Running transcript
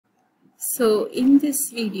So in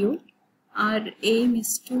this video, our aim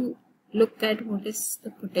is to look at what is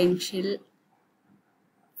the potential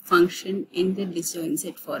function in the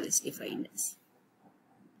disjoint forest defined as,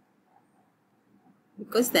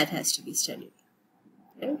 because that has to be studied,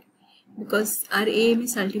 right? Because our aim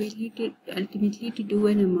is ultimately to do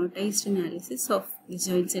an amortized analysis of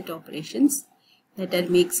disjoint set operations that are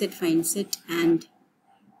make set, find set, and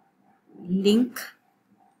link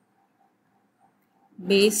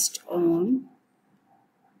based on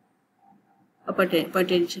a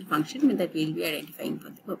potential function that we will be identifying for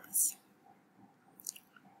the purpose.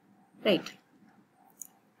 Right.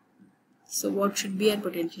 So what should be our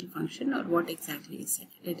potential function, or what exactly is it?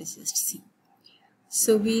 Let us just see.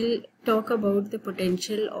 So we'll talk about the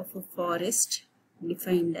potential of a forest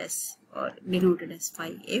defined as or denoted as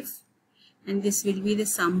phi f, and this will be the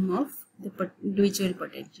sum of the individual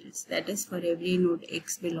potentials. That is, for every node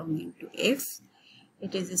x belonging to f,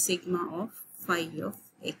 it is a sigma of phi of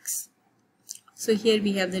x. So here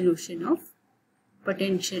we have the notion of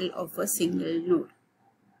potential of a single node.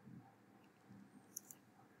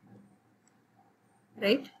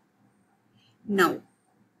 Right? Now,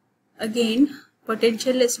 again,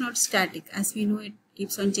 potential is not static. As we know, it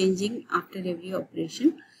keeps on changing after every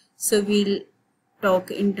operation. So we'll talk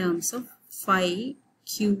in terms of phi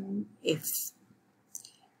qf,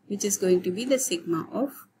 which is going to be the sigma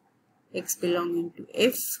of x belonging to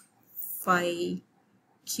f phi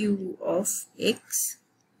q of x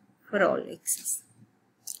for all x's.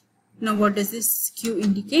 Now what does this q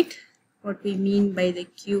indicate? What we mean by the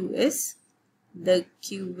q is the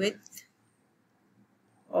qth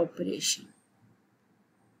operation,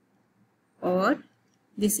 or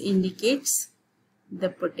this indicates the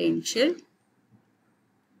potential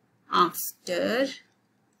after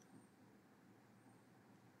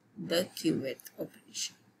the qth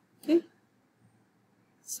operation. Okay,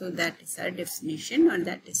 so that is our definition, or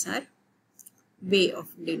that is our way of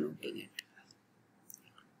denoting it.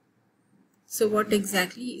 So what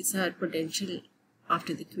exactly is our potential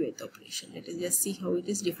after the qth operation? Let us just see how it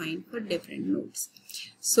is defined for different nodes.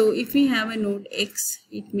 So if we have a node x,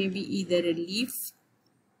 it may be either a leaf,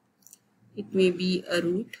 it may be a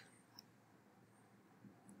root,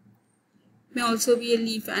 may also be a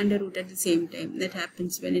leaf and a root at the same time. That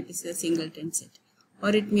happens when it is a singleton set. Or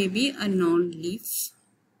it may be a non-leaf,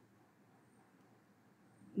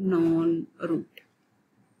 non-root,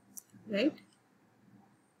 right?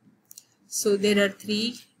 So there are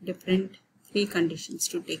three conditions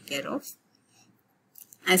to take care of.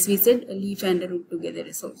 As we said, a leaf and a root together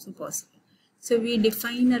is also possible. So we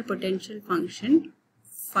define our potential function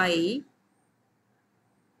phi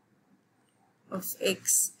of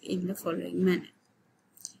x in the following manner.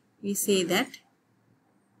 We say that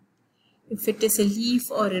if it is a leaf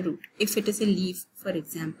or a root, if it is a leaf, for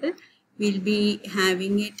example, we'll be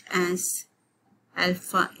having it as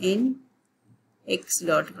alpha n x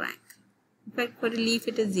dot rank. In fact, for a leaf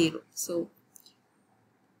it is 0. So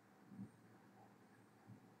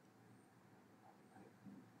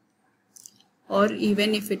or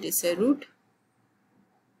even if it is a root,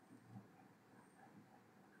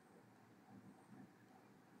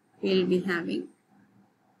 we'll be having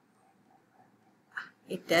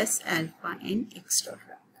it as alpha n x dot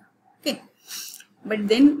rank. Okay. But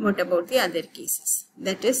then what about the other cases?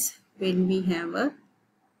 That is when we have a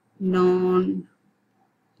non-leaf,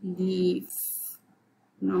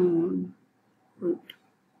 non-root.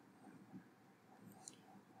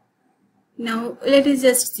 Now let us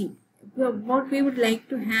just see. What we would like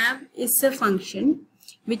to have is a function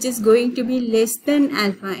which is going to be less than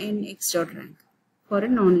alpha n x dot rank for a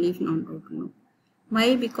non-leaf, non-root node.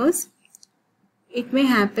 Why? Because it may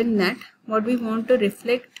happen that what we want to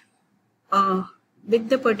reflect with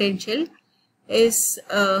the potential is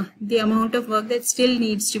the amount of work that still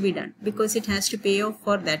needs to be done, because it has to pay off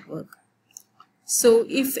for that work. So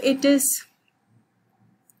if it is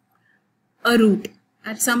a root,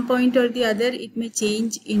 at some point or the other it may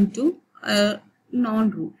change into a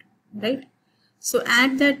non-root, right? So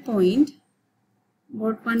at that point,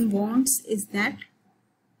 what one wants is that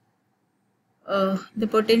the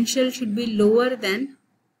potential should be lower than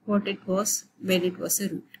what it was when it was a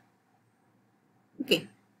root. Okay,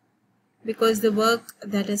 because the work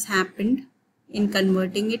that has happened in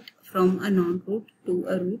converting it from a non-root to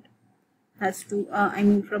a root has to,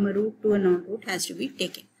 from a root to a non-root has to be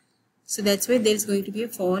taken. So that's why there is going to be a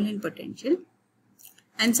fall in potential,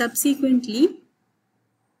 and subsequently,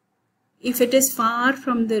 if it is far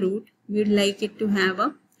from the root, we would like it to have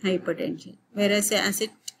a high potential. Whereas as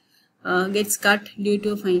it gets cut due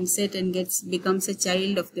to a find set and becomes a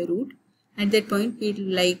child of the root, At that point, we'd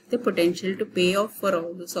like the potential to pay off for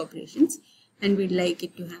all those operations, and we'd like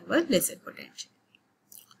it to have a lesser potential.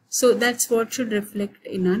 So that's what should reflect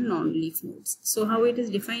in our non-leaf nodes. So how it is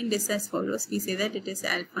defined is as follows. We say that it is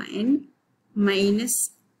alpha n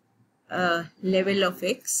minus level of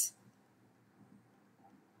x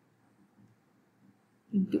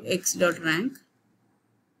into x dot rank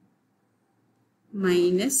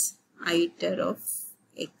minus iter of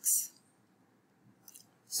x.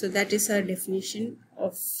 So that is our definition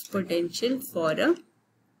of potential for a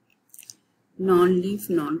non-leaf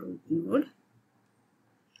non-root node,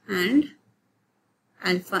 and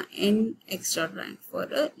alpha n x dot rank for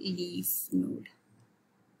a leaf node.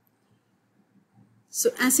 So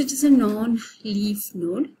as it is a non-leaf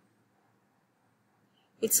node,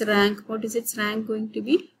 its rank, what is its rank going to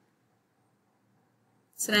be?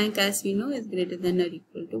 Its rank, as we know, is greater than or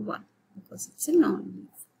equal to 1 because it's a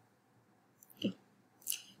non-leaf. Okay.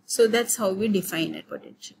 So that's how we define a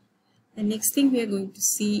potential. The next thing we are going to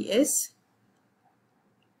see is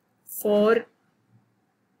for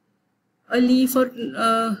a leaf or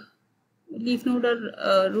leaf node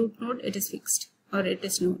or root node, it is fixed or it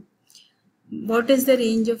is known. What is the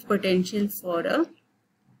range of potential for an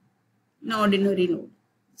ordinary node?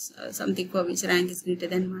 Something for which rank is greater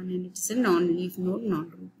than 1 and it is a non-leaf node,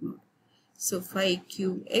 non-root node. So phi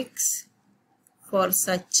qx for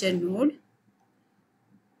such a node,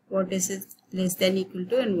 what is it less than equal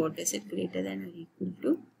to and what is it greater than or equal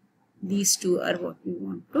to? These two are what we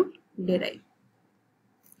want to derive.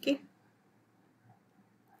 Okay.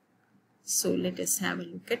 So let us have a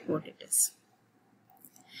look at what it is.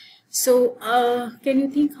 So can you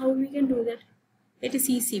think how we can do that? It is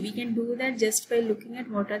easy. We can do that just by looking at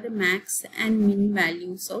what are the max and min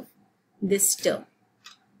values of this term.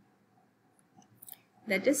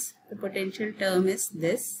 That is, the potential term is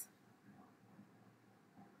this.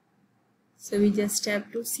 So we just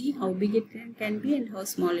have to see how big it can be and how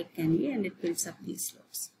small it can be, and it fills up these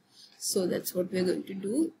slots. So that's what we're going to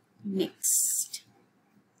do next.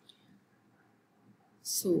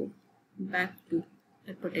 So back to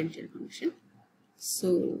the potential function.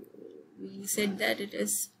 So we said that it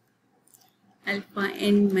is alpha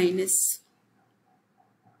n minus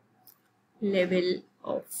level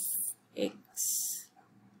of x,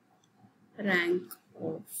 rank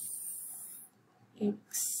of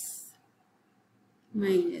x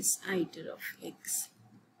minus iter of x.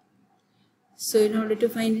 So in order to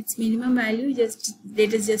find its minimum value,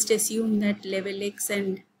 let us just assume that level x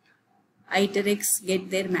and iter x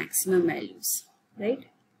get their maximum values, right?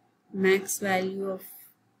 Max value of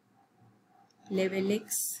level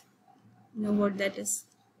x, you know what that is?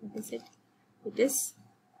 What is it? It is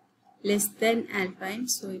less than alpha n,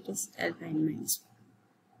 so it is alpha n minus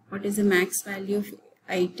 1. What is the max value of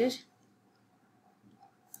iter?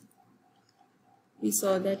 We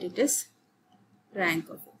saw that it is rank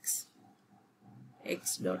of x,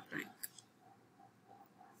 x dot rank.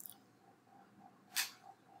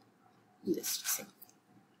 Just a second.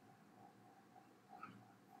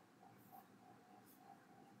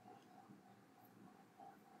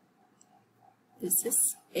 This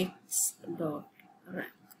is x dot rank.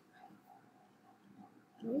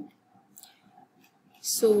 Right?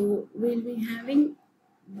 So we'll be having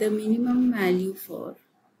the minimum value for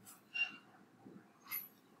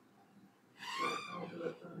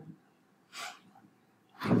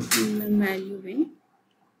minimum value in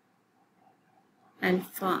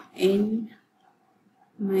alpha n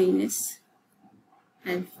minus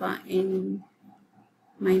alpha n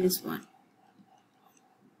minus 1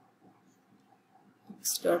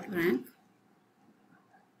 x dot rank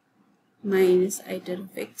minus iter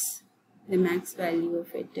of x. The max value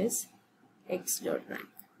of it is x dot rank.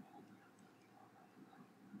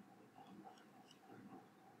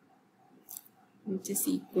 Which is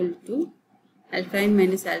equal to alpha n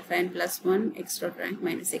minus alpha n plus 1 x dot rank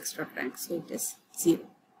minus x dot rank. So it is 0.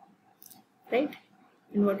 Right?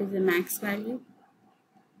 And what is the max value?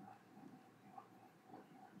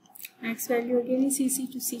 Max value again is easy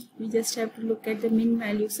to see. We just have to look at the min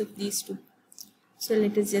values of these two. So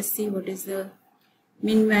let us just see what is the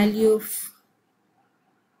min value of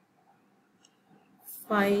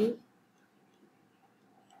phi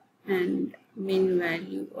and min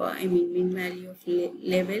value, or min value of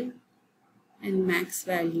level and max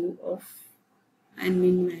value of and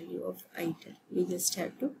min value of iter. We just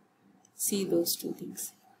have to see those two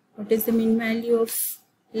things. What is the min value of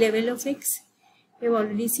level of x? We have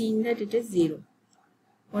already seen that it is 0.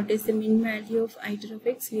 What is the min value of iter of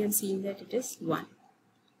x? We have seen that it is 1.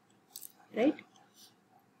 Right?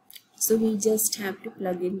 So we just have to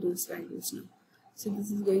plug in those values now. So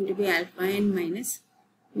this is going to be alpha n minus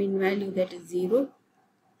min value, that is 0,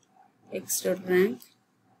 x dot rank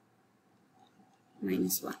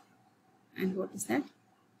minus 1. And what is that?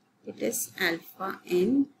 It is alpha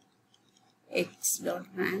n x dot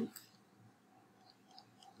rank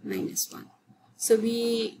minus 1. So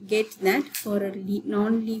we get that for a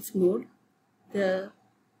non-leaf node, the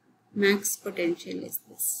max potential is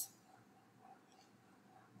this.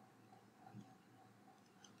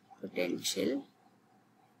 Potential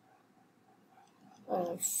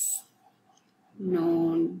of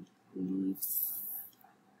non-leaf,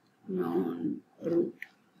 non-root,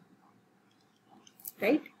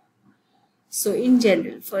 right? So in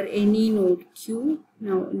general, for any node Q,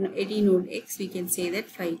 now any node X, we can say that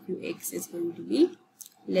phi Qx is going to be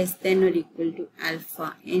less than or equal to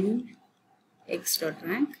alpha n x dot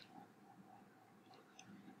rank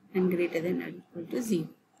and greater than or equal to 0.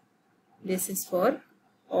 This is for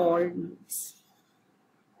all nodes.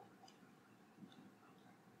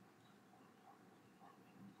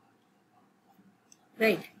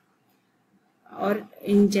 Right? Or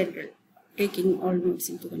in general, taking all nodes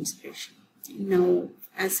into consideration. Now,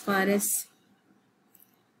 as far as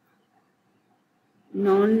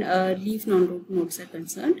leaf non-root nodes are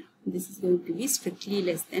concerned, this is going to be strictly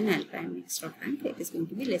less than alpha n x dot rank. It is going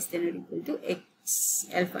to be less than or equal to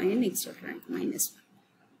alpha n x dot rank minus 1.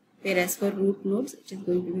 Whereas for root nodes, it is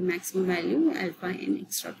going to be maximum value alpha n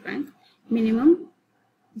x dot rank, minimum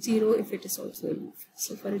 0 if it is also a leaf.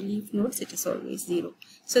 So for leaf nodes, it is always 0.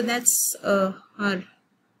 So that's our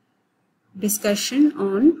discussion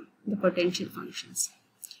on the potential functions.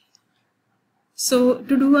 So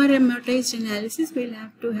to do our amortized analysis, we'll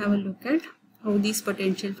have to have a look at how these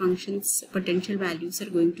potential functions, potential values are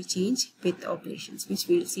going to change with operations, which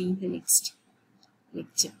we'll see in the next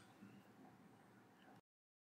lecture.